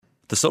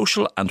The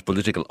social and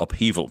political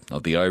upheaval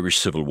of the Irish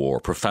Civil War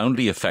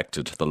profoundly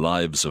affected the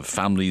lives of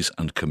families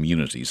and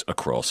communities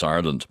across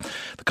Ireland.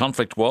 The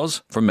conflict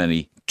was, for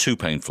many, too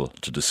painful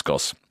to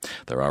discuss.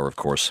 There are, of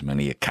course,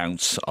 many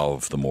accounts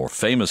of the more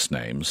famous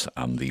names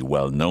and the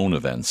well-known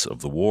events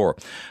of the war.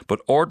 But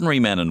ordinary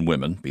men and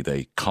women, be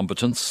they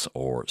combatants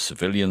or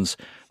civilians,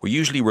 were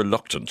usually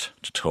reluctant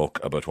to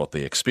talk about what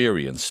they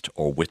experienced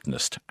or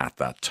witnessed at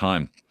that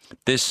time.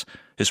 This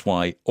is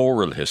why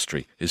oral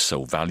history is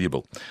so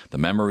valuable. The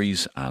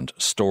memories and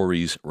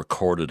stories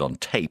recorded on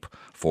tape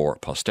for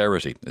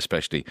posterity,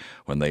 especially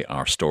when they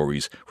are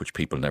stories which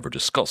people never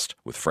discussed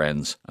with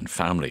friends and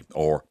family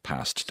or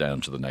passed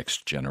down to the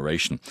next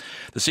generation.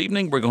 This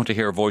evening we're going to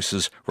hear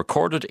voices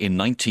recorded in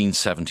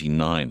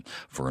 1979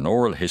 for an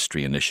oral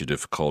history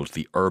initiative called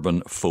the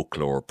Urban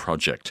Folklore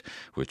Project,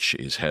 which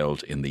is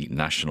held in the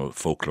National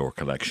Folklore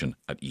Collection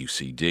at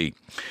UCD.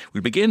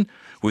 We'll begin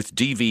with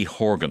D.V.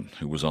 Horgan,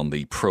 who was on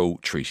the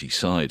pro-treaty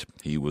side.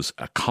 He was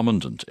a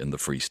commandant in the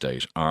Free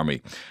State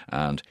Army,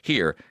 and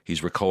here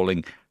he's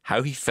recalling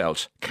how he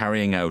felt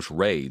carrying out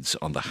raids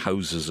on the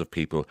houses of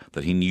people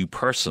that he knew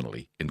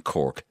personally in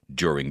Cork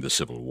during the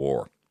Civil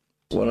War.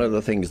 One of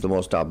the things, the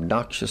most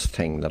obnoxious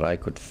thing that I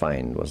could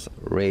find was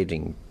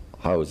raiding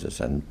houses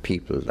and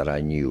people that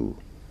I knew.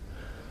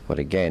 But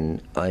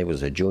again, I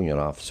was a junior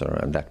officer,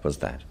 and that was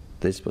that.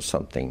 This was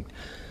something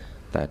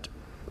that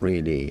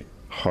really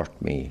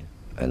hurt me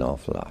an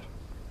awful lot.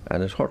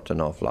 And it hurt an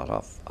awful lot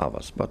of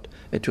us. But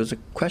it was a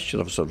question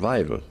of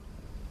survival,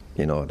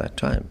 at that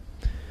time.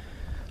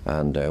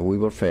 And we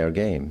were fair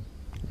game.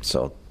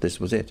 So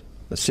this was it.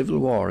 The Civil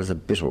War is a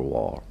bitter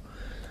war,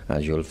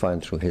 as you'll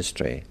find through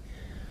history.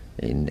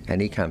 In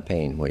any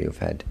campaign where you've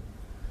had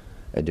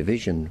a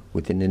division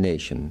within a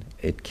nation,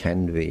 it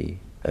can be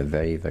a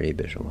very, very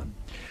bitter one.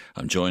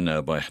 I'm joined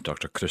now by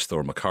Dr.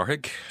 Críostóir Mac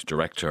Cárthaigh,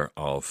 Director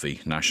of the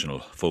National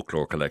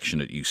Folklore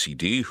Collection at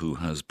UCD, who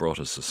has brought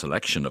us a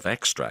selection of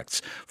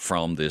extracts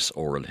from this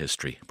oral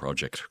history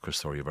project.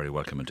 Críostóir, you're very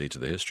welcome indeed to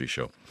the History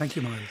Show. Thank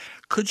you, Miles.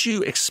 Could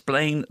you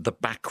explain the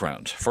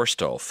background,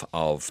 first off,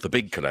 of the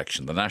big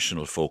collection, the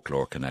National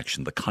Folklore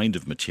Collection, the kind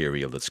of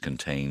material that's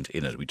contained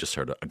in it? We just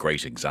heard a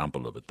great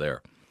example of it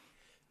there.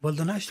 Well,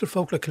 the National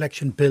Folklore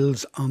Collection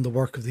builds on the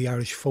work of the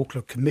Irish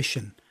Folklore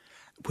Commission,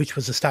 which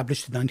was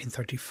established in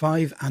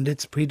 1935, and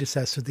its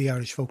predecessor, the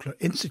Irish Folklore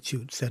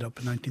Institute, set up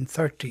in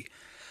 1930.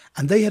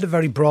 And they had a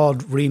very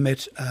broad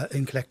remit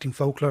in collecting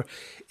folklore.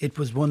 It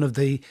was one of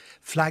the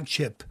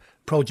flagship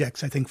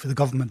projects, I think, for the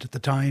government at the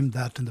time,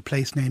 that and the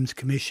Place Names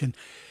Commission,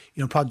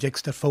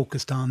 projects that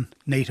focused on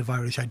native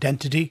Irish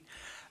identity.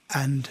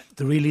 And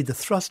the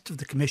thrust of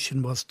the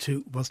commission was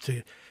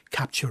to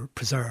capture,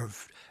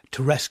 preserve,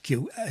 to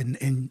rescue,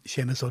 in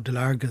Seamus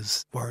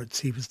O'Delarga's words.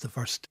 He was the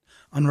first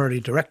honorary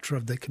director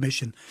of the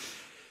commission.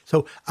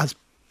 So as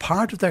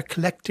part of their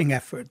collecting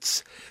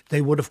efforts,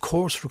 they would, of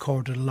course,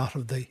 recorded a lot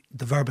of the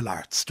verbal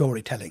arts,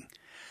 storytelling,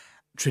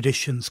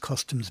 traditions,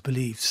 customs,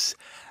 beliefs,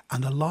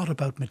 and a lot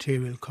about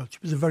material culture.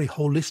 It was a very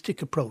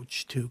holistic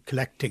approach to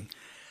collecting.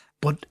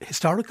 But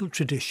historical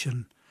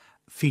tradition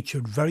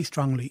featured very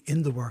strongly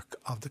in the work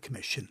of the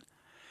commission.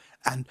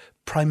 And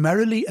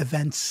primarily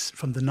events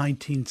from the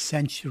 19th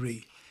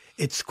century.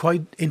 It's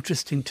quite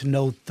interesting to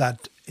note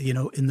that,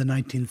 in the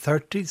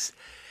 1930s,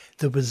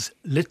 there was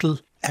little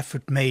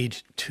effort made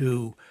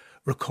to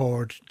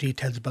record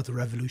details about the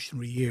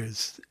revolutionary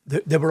years.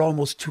 They were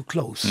almost too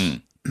close,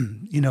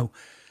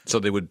 So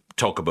they would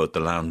talk about the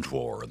land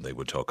war, and they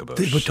would talk about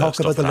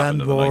the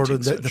land war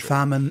and the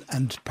famine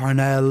and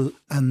Parnell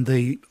and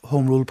the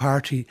Home Rule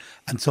Party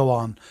and so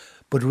on.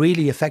 But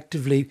really,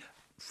 effectively,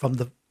 from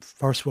the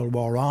First World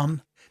War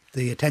on,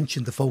 the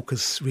attention, the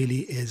focus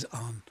really is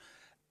on,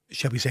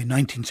 shall we say,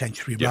 19th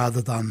century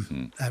rather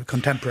than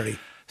contemporary.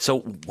 So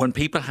when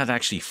people had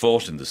actually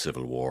fought in the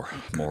Civil War,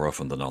 more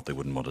often than not, they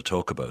wouldn't want to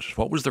talk about it.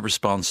 What was the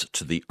response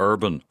to the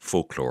Urban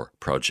Folklore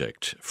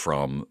Project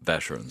from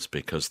veterans?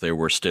 Because there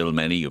were still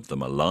many of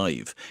them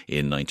alive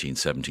in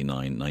 1979,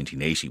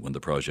 1980 when the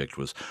project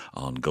was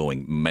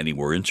ongoing. Many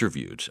were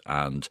interviewed,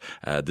 and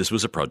this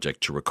was a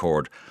project to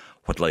record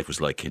what life was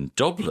like in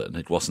Dublin.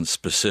 It wasn't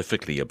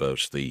specifically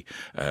about the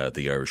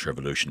Irish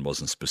Revolution,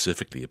 wasn't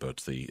specifically about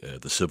the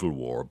Civil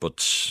War,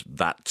 but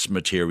that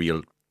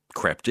material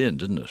crept in,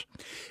 didn't it?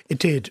 It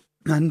did.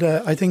 And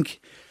I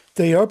think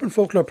the Urban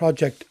Folklore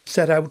Project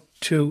set out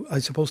to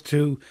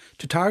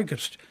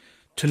target,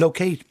 to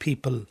locate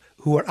people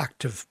who were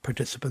active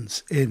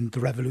participants in the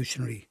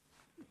revolutionary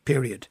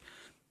period.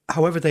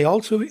 However, they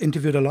also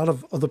interviewed a lot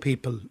of other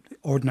people,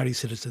 ordinary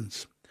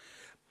citizens.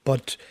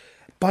 But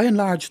by and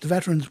large, the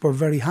veterans were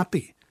very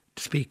happy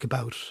to speak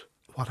about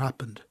what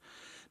happened.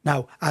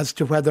 Now, as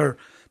to whether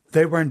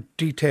they weren't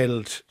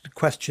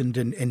questioned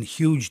in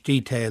huge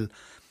detail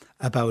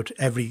about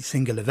every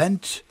single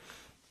event,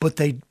 but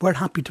they were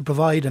happy to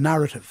provide a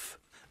narrative,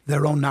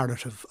 their own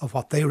narrative of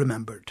what they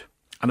remembered.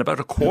 And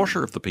about a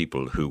quarter of the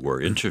people who were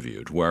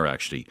interviewed were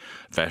actually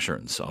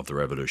veterans of the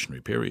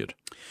revolutionary period.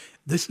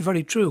 This is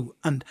very true.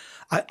 And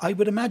I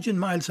would imagine,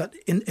 Miles, that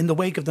in the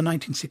wake of the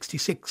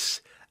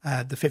 1966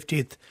 the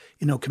 50th,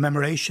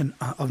 commemoration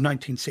of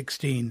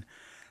 1916,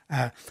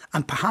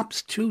 and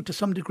perhaps too, to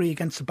some degree,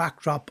 against the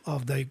backdrop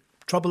of the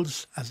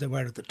Troubles as they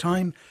were at the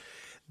time,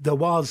 there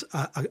was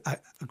a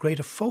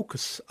greater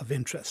focus of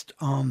interest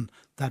on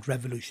that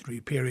revolutionary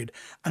period.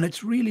 And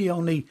it's really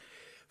only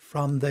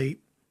from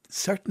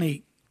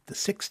certainly the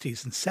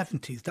 60s and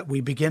 70s that we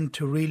begin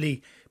to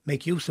really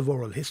make use of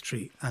oral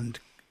history and,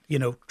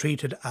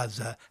 treat it as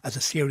a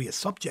serious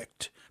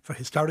subject for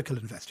historical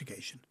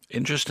investigation.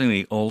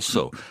 Interestingly,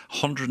 also,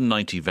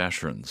 190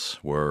 veterans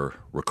were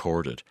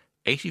recorded.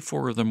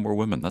 84 of them were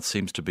women. That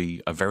seems to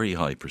be a very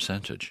high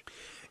percentage.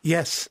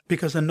 Yes,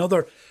 because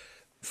another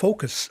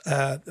focus,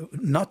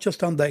 not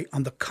just on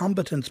the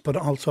combatants, but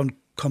also on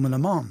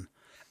commun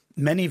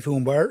many of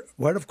whom were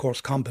of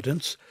course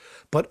combatants,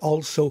 but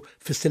also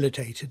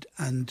facilitated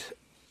and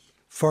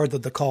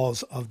furthered the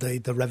cause of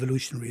the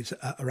revolutionaries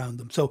around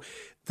them. So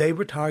they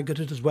were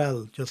targeted as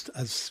well, just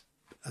as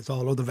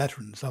all other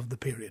veterans of the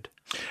period.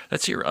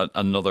 Let's hear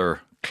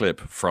another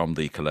clip from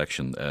the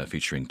collection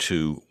featuring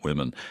two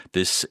women.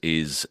 This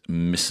is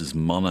Mrs.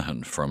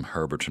 Monaghan from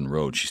Herberton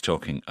Road. She's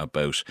talking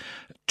about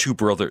two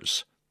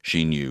brothers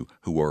she knew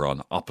who were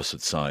on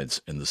opposite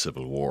sides in the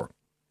Civil War.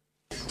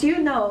 Do you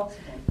know,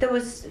 there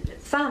was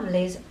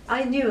families,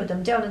 I knew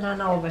them down in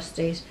Hanover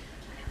Street,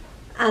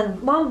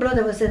 and one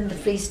brother was in the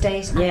Free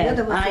State and the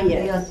other was in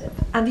the other.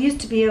 And they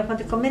used to be out, when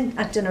they come in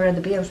at dinner,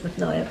 they'd be out with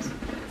knives,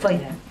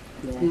 fighting.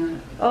 Yeah.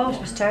 Oh, it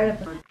was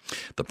terrible.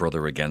 The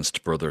brother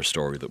against brother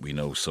story that we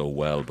know so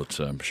well, but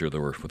I'm sure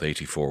there were, with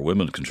 84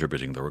 women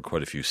contributing, there were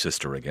quite a few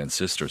sister against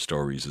sister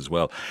stories as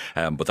well.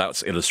 But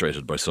that's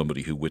illustrated by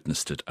somebody who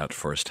witnessed it at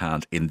first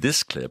hand. In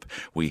this clip,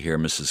 we hear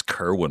Mrs.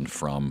 Kerwin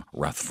from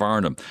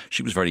Rathfarnham.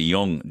 She was very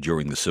young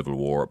during the Civil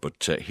War,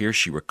 but here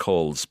she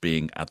recalls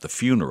being at the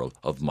funeral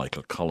of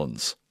Michael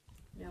Collins.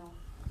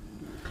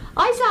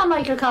 I saw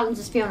Michael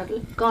Collins' funeral,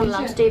 going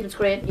along Stephen's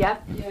Grade, yeah.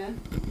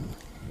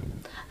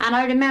 And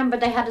I remember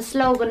they had a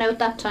slogan out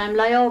that time,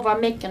 lie over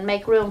Mick and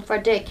make room for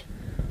Dick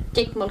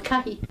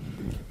Mulcahy.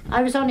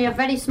 I was only a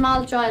very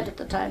small child at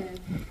the time.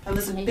 And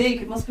was it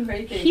big? It must be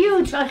very big.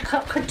 Huge.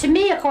 To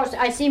me, of course,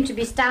 I seemed to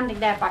be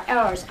standing there for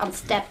hours on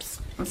steps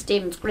on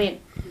Stephen's Green.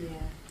 Yeah.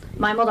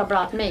 My mother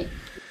brought me.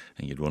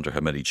 And you'd wonder how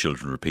many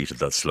children repeated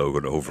that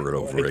slogan over and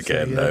over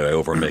again.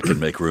 Over Mick and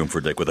make room for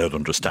Dick, without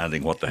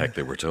understanding what the heck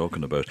they were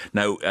talking about.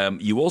 Now,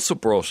 you also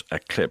brought a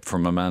clip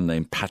from a man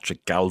named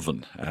Patrick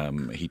Galvin.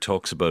 He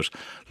talks about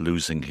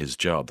losing his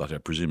job. That I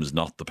presume is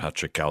not the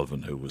Patrick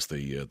Galvin who was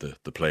the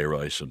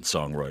playwright and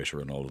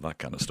songwriter and all of that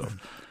kind of stuff.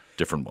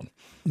 Different one.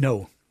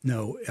 No.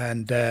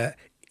 And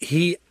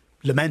he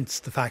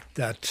laments the fact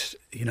that,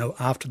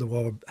 after the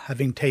war,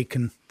 having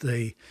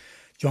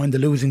joined the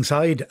losing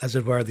side, as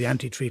it were, the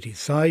anti-treaty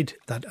side,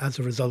 that as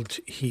a result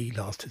he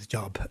lost his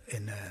job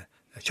in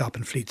a shop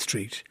in Fleet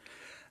Street,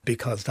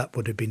 because that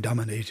would have been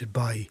dominated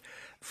by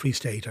Free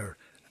State or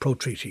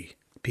pro-treaty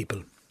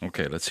people.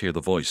 OK, let's hear the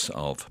voice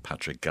of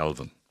Patrick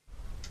Galvin.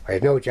 I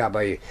had no job.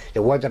 The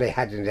one that I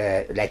had in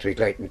the electric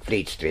light in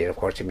Fleet Street, of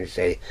course, I mean to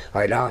say,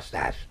 I lost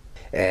that.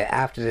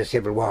 After the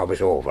Civil War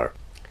was over,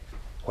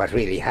 what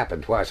really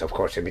happened was, of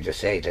course, I mean to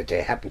say, that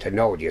they happened to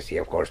know, you see,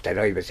 of course, that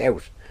I was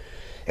out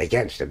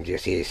against them. You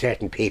see,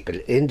 certain people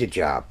in the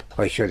job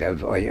I should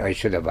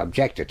have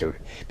objected to,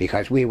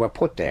 because we were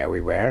put there.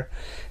 We were,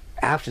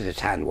 after the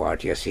Tan War,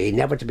 you see,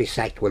 never to be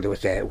sacked while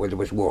there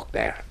was work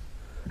there.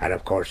 And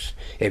of course,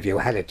 if you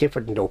had a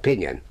different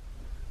opinion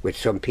with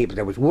some people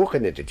that was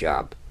working in the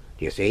job,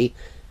 you see,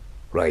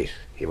 right,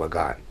 you were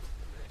gone.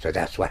 So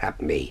that's what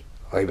happened to me.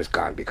 I was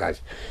gone because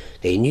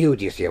they knew,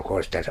 you see, of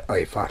course, that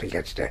I fought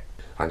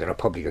on the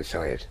Republican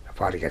side. I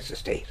fought against the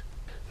state,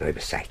 and I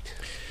was sacked.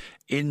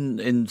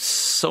 In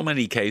so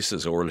many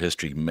cases, oral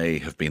history may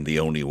have been the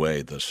only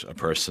way that a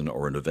person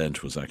or an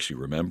event was actually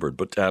remembered.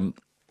 But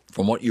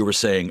from what you were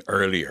saying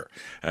earlier,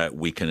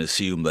 we can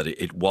assume that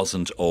it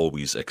wasn't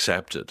always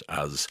accepted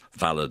as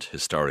valid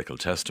historical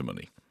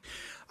testimony.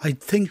 I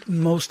think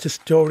most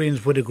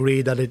historians would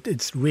agree that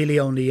it's really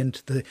only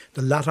into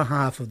the latter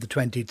half of the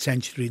 20th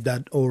century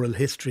that oral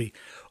history,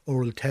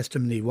 oral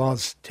testimony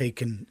was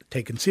taken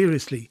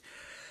seriously.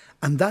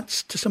 And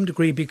that's to some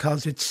degree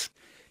because it's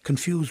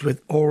confused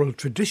with oral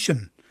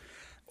tradition.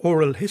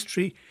 Oral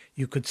history,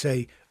 you could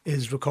say,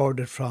 is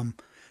recorded from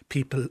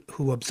people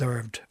who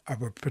observed or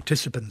were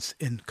participants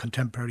in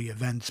contemporary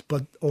events,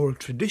 but oral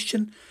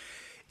tradition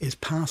is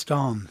passed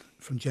on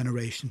from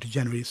generation to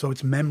generation. So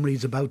it's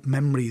memories about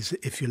memories,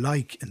 if you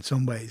like, in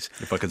some ways.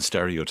 If I can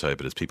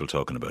stereotype it as people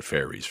talking about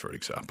fairies, for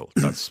example,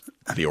 that's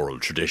the oral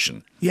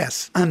tradition.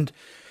 Yes, and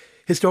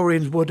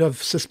historians would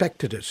have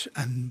suspected it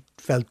and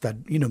felt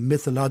that,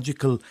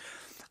 mythological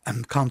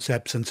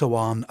concepts and so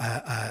on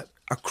are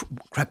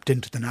crept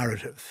into the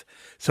narrative.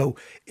 So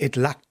it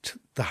lacked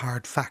the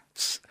hard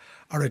facts,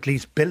 or at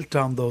least built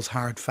on those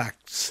hard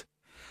facts.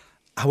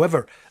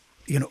 However,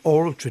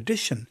 oral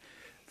tradition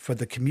for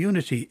the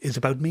community is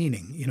about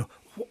meaning.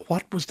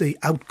 What was the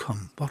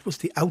outcome? What was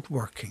the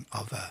outworking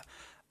of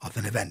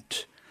an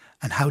event?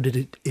 And how did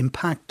it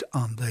impact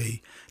on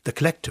the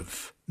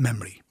collective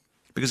memory?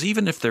 Because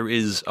even if there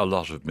is a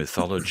lot of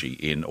mythology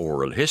in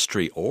oral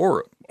history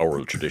or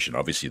oral tradition,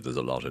 obviously there's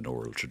a lot in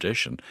oral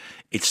tradition,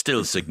 it's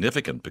still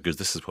significant because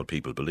this is what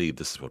people believed,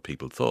 this is what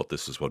people thought,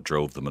 this is what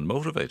drove them and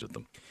motivated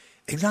them.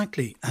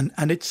 Exactly.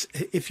 And it's,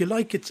 if you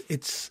like,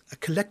 it's a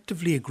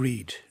collectively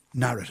agreed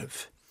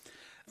narrative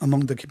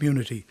among the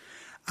community.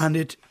 And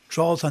it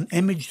draws on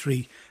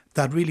imagery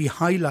that really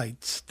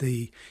highlights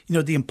the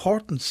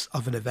importance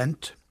of an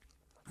event.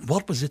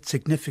 What was its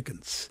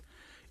significance,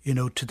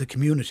 to the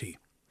community?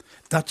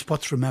 That's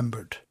what's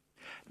remembered.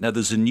 Now,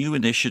 there's a new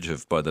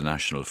initiative by the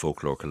National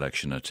Folklore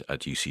Collection at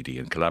UCD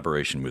in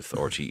collaboration with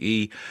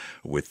RTE,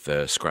 with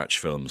Scratch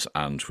Films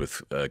and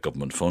with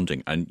government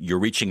funding. And you're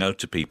reaching out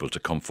to people to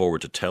come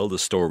forward to tell the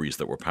stories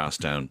that were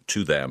passed down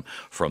to them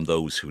from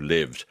those who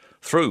lived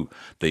through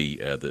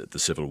the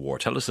Civil War.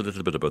 Tell us a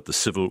little bit about the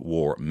Civil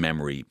War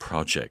Memory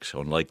Project.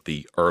 Unlike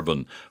the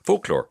Urban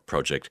Folklore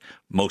Project,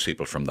 most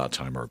people from that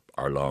time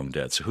are long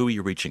dead. So who are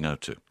you reaching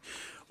out to?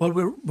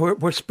 Well,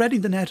 we're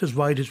spreading the net as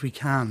wide as we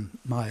can,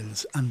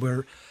 Miles, and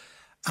we're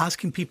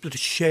asking people to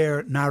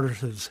share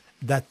narratives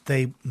that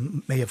they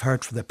may have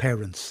heard from their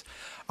parents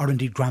or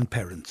indeed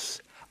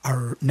grandparents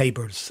or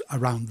neighbours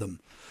around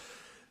them.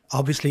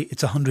 Obviously,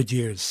 it's 100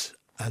 years.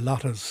 A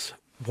lot of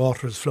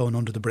water has flown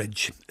under the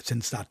bridge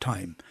since that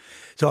time.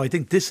 So I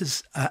think this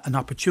is an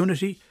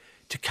opportunity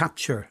to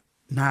capture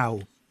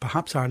now,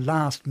 perhaps our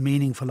last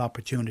meaningful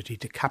opportunity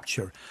to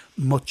capture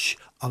much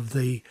of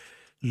the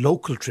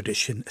local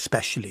tradition,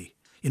 especially,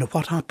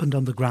 what happened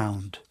on the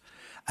ground,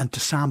 and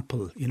to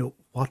sample,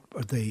 what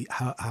are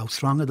how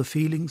strong are the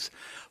feelings,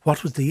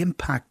 what was the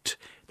impact,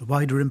 the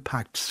wider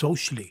impact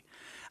socially,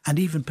 and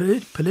even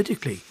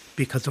politically,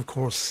 because of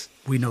course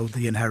we know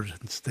the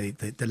inheritance,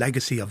 the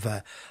legacy of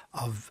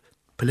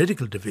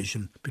political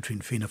division between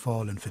Fianna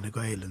Fáil and Fine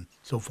Gael and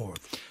so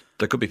forth.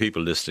 There could be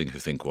people listening who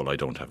think, well, I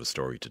don't have a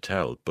story to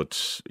tell,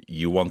 but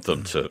you want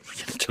them to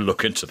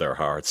look into their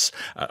hearts,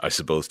 I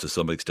suppose, to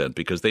some extent,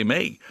 because they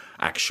may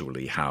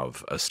actually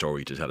have a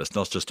story to tell. It's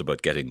not just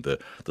about getting the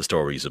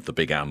stories of the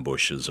big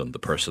ambushes and the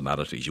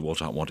personalities. You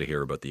also want to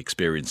hear about the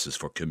experiences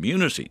for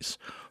communities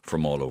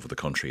from all over the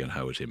country and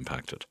how it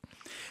impacted.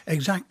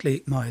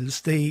 Exactly,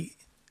 Miles.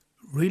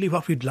 Really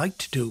what we'd like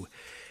to do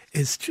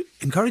is to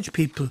encourage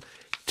people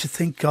to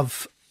think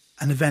of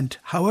an event,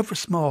 however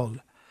small,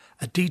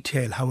 a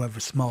detail, however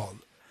small,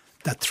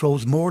 that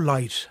throws more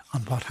light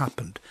on what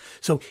happened.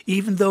 So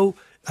even though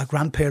a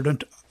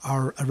grandparent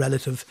or a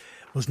relative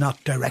was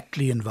not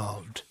directly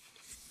involved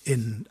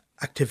in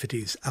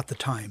activities at the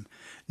time,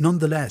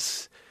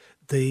 nonetheless,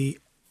 the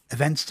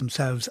events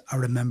themselves are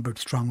remembered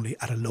strongly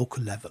at a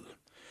local level.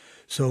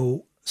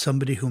 So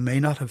somebody who may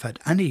not have had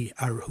any,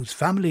 or whose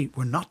family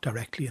were not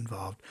directly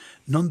involved,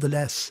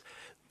 nonetheless,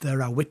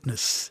 there are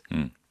witness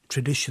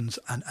traditions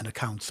and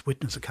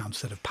witness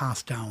accounts that have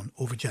passed down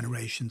over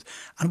generations,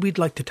 and we'd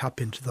like to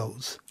tap into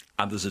those.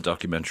 And there's a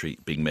documentary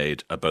being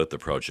made about the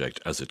project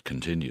as it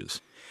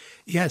continues.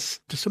 Yes,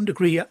 to some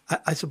degree,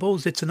 I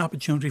suppose it's an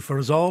opportunity for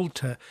us all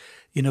to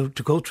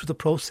go through the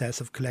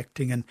process of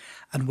collecting and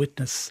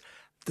witness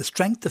the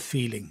strength of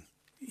feeling,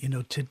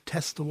 to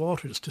test the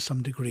waters to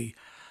some degree.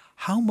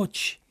 How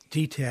much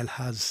detail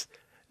has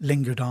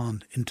lingered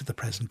on into the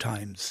present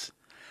times,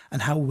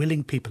 and how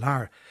willing people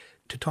are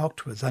to talk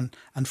to us. And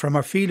from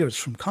our feelers,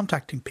 from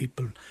contacting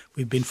people,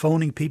 we've been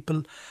phoning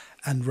people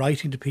and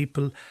writing to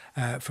people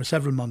for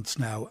several months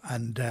now,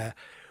 and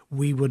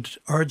we would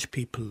urge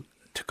people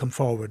to come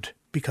forward,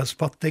 because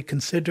what they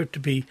consider to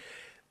be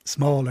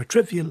small or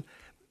trivial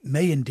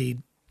may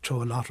indeed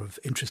throw a lot of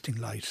interesting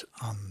light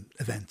on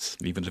events.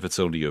 Even if it's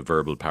only a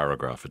verbal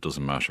paragraph, it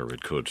doesn't matter,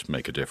 it could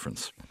make a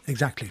difference.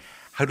 Exactly.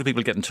 How do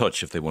people get in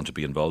touch if they want to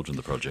be involved in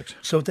the project?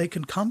 So they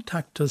can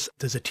contact us.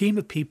 There's a team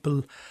of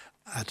people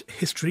at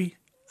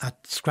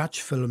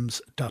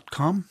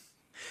history@scratchfilms.com.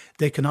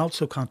 They can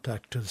also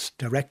contact us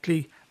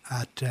directly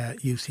at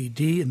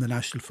UCD in the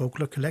National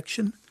Folklore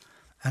Collection,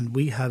 and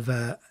we have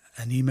an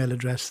email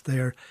address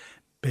there,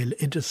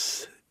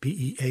 Bealoideas,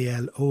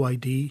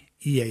 Bealoideas,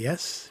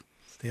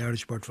 the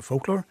Irish word for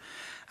folklore,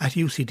 at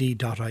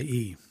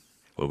ucd.ie.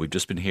 Well, we've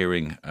just been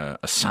hearing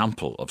a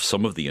sample of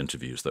some of the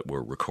interviews that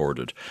were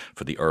recorded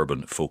for the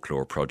Urban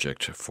Folklore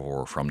Project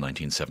from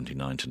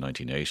 1979 to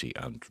 1980,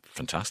 and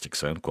fantastic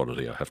sound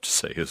quality, I have to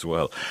say, as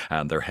well.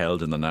 And they're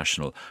held in the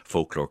National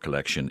Folklore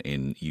Collection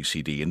in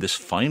UCD. In this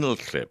final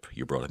clip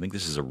you brought, I think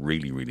this is a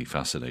really, really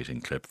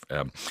fascinating clip.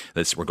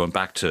 We're going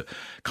back to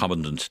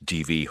Commandant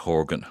D.V.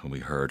 Horgan, whom we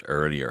heard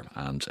earlier,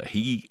 and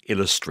he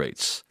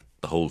illustrates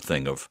the whole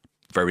thing of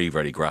very,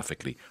 very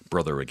graphically,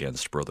 brother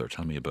against brother.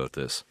 Tell me about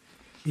this.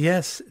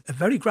 Yes, a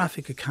very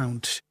graphic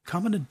account.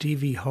 Commandant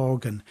D.V.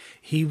 Horgan,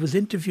 he was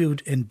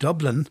interviewed in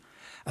Dublin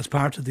as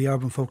part of the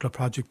Urban Folklore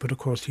Project, but of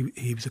course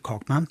he was a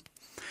Cork man,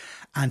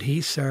 and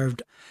he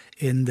served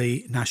in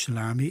the National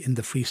Army, in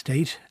the Free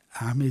State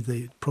Army,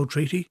 the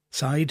pro-treaty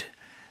side,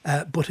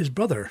 but his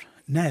brother,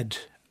 Ned,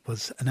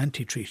 was an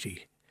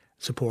anti-treaty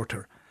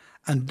supporter,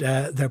 and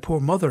their poor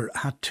mother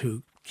had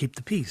to keep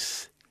the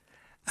peace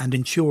and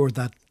ensure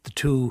that the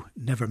two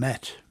never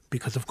met.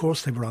 because of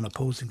course they were on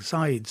opposing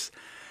sides.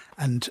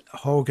 And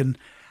Horgan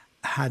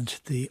had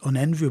the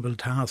unenviable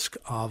task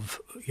of,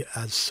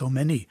 as so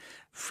many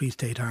Free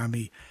State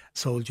Army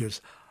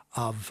soldiers,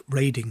 of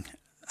raiding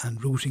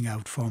and rooting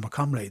out former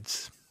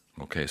comrades.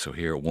 OK, so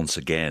here once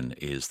again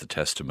is the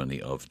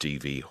testimony of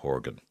D.V.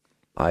 Horgan.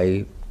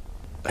 I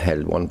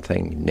held one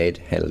thing, Ned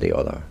held the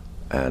other.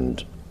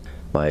 And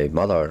my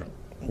mother,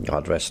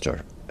 God rest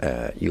her,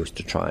 used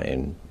to try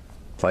and,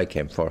 if I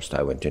came first,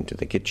 I went into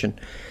the kitchen.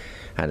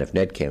 And if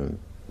Ned came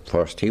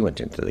first, he went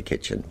into the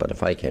kitchen. But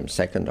if I came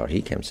second or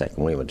he came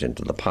second, we went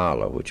into the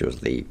parlour, which was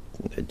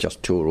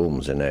just 2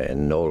 rooms in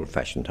an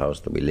old-fashioned house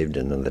that we lived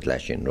in the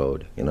Glashin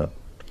Road, you know.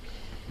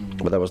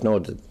 But there was no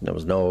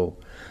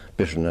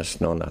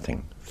bitterness, no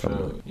nothing.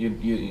 So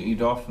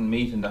you'd often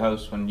meet in the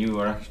house when you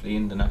were actually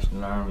in the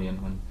National Army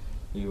and when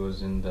he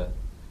was in the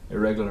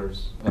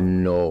irregulars?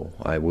 No,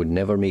 I would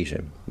never meet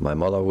him. My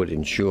mother would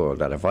ensure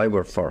that if I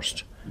were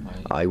first,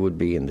 I would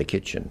be in the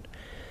kitchen.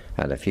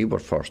 And if he were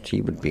first,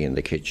 he would be in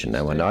the kitchen.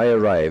 And when I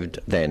arrived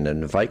then,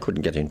 and if I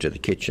couldn't get into the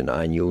kitchen,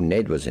 I knew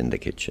Ned was in the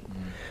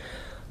kitchen.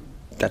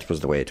 That was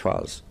the way it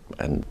was.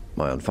 And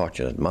my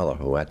unfortunate mother,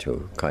 who had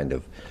to kind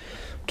of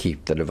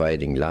keep the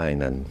dividing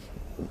line and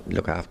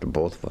look after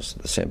both of us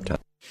at the same time.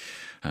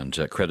 And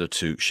credit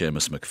to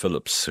Seamus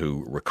McPhillips,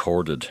 who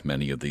recorded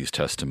many of these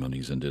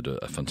testimonies and did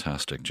a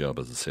fantastic job.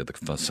 As I say,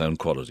 the sound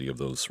quality of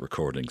those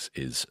recordings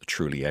is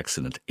truly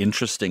excellent.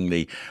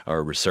 Interestingly,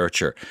 our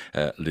researcher,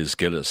 Liz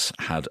Gillis,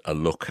 had a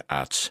look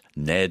at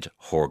Ned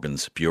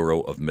Horgan's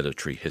Bureau of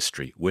Military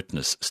History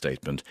witness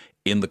statement,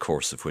 in the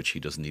course of which he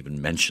doesn't even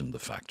mention the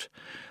fact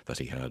that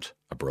he had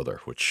a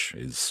brother, which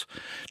is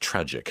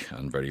tragic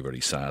and very, very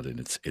sad in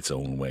its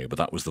own way. But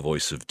that was the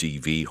voice of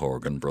D.V.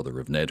 Horgan, brother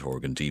of Ned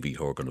Horgan, D.V.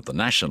 Horgan of the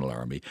National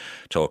Army,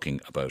 talking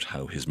about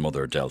how his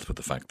mother dealt with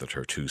the fact that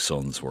her 2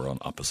 sons were on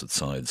opposite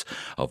sides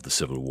of the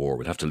Civil War.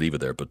 We'd have to leave it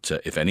there, but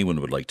if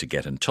anyone would like to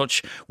get in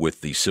touch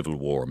with the Civil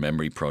War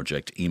Memory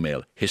Project,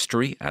 email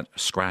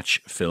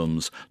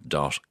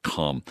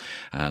history@scratchfilms.com.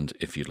 And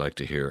if you'd like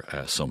to hear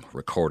some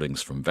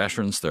recordings from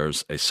veterans, there's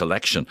a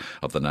selection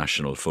of the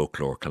National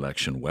Folklore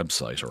Collection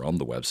website, or on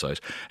the website,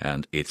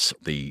 and it's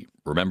the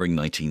Remembering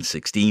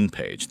 1916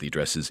 page. The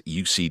address is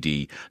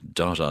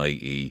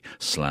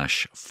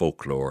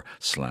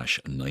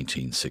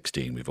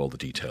ucd.ie/folklore/1916. We've all the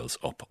details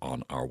up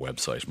on our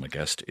website. My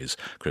guest is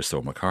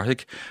Críostóir Mac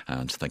Cárthaigh,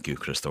 and thank you,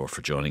 Críostóir,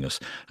 for joining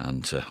us,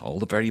 and all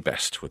the very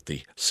best with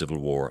the Civil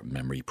War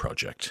Memory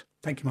Project.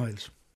 Thank you, Miles.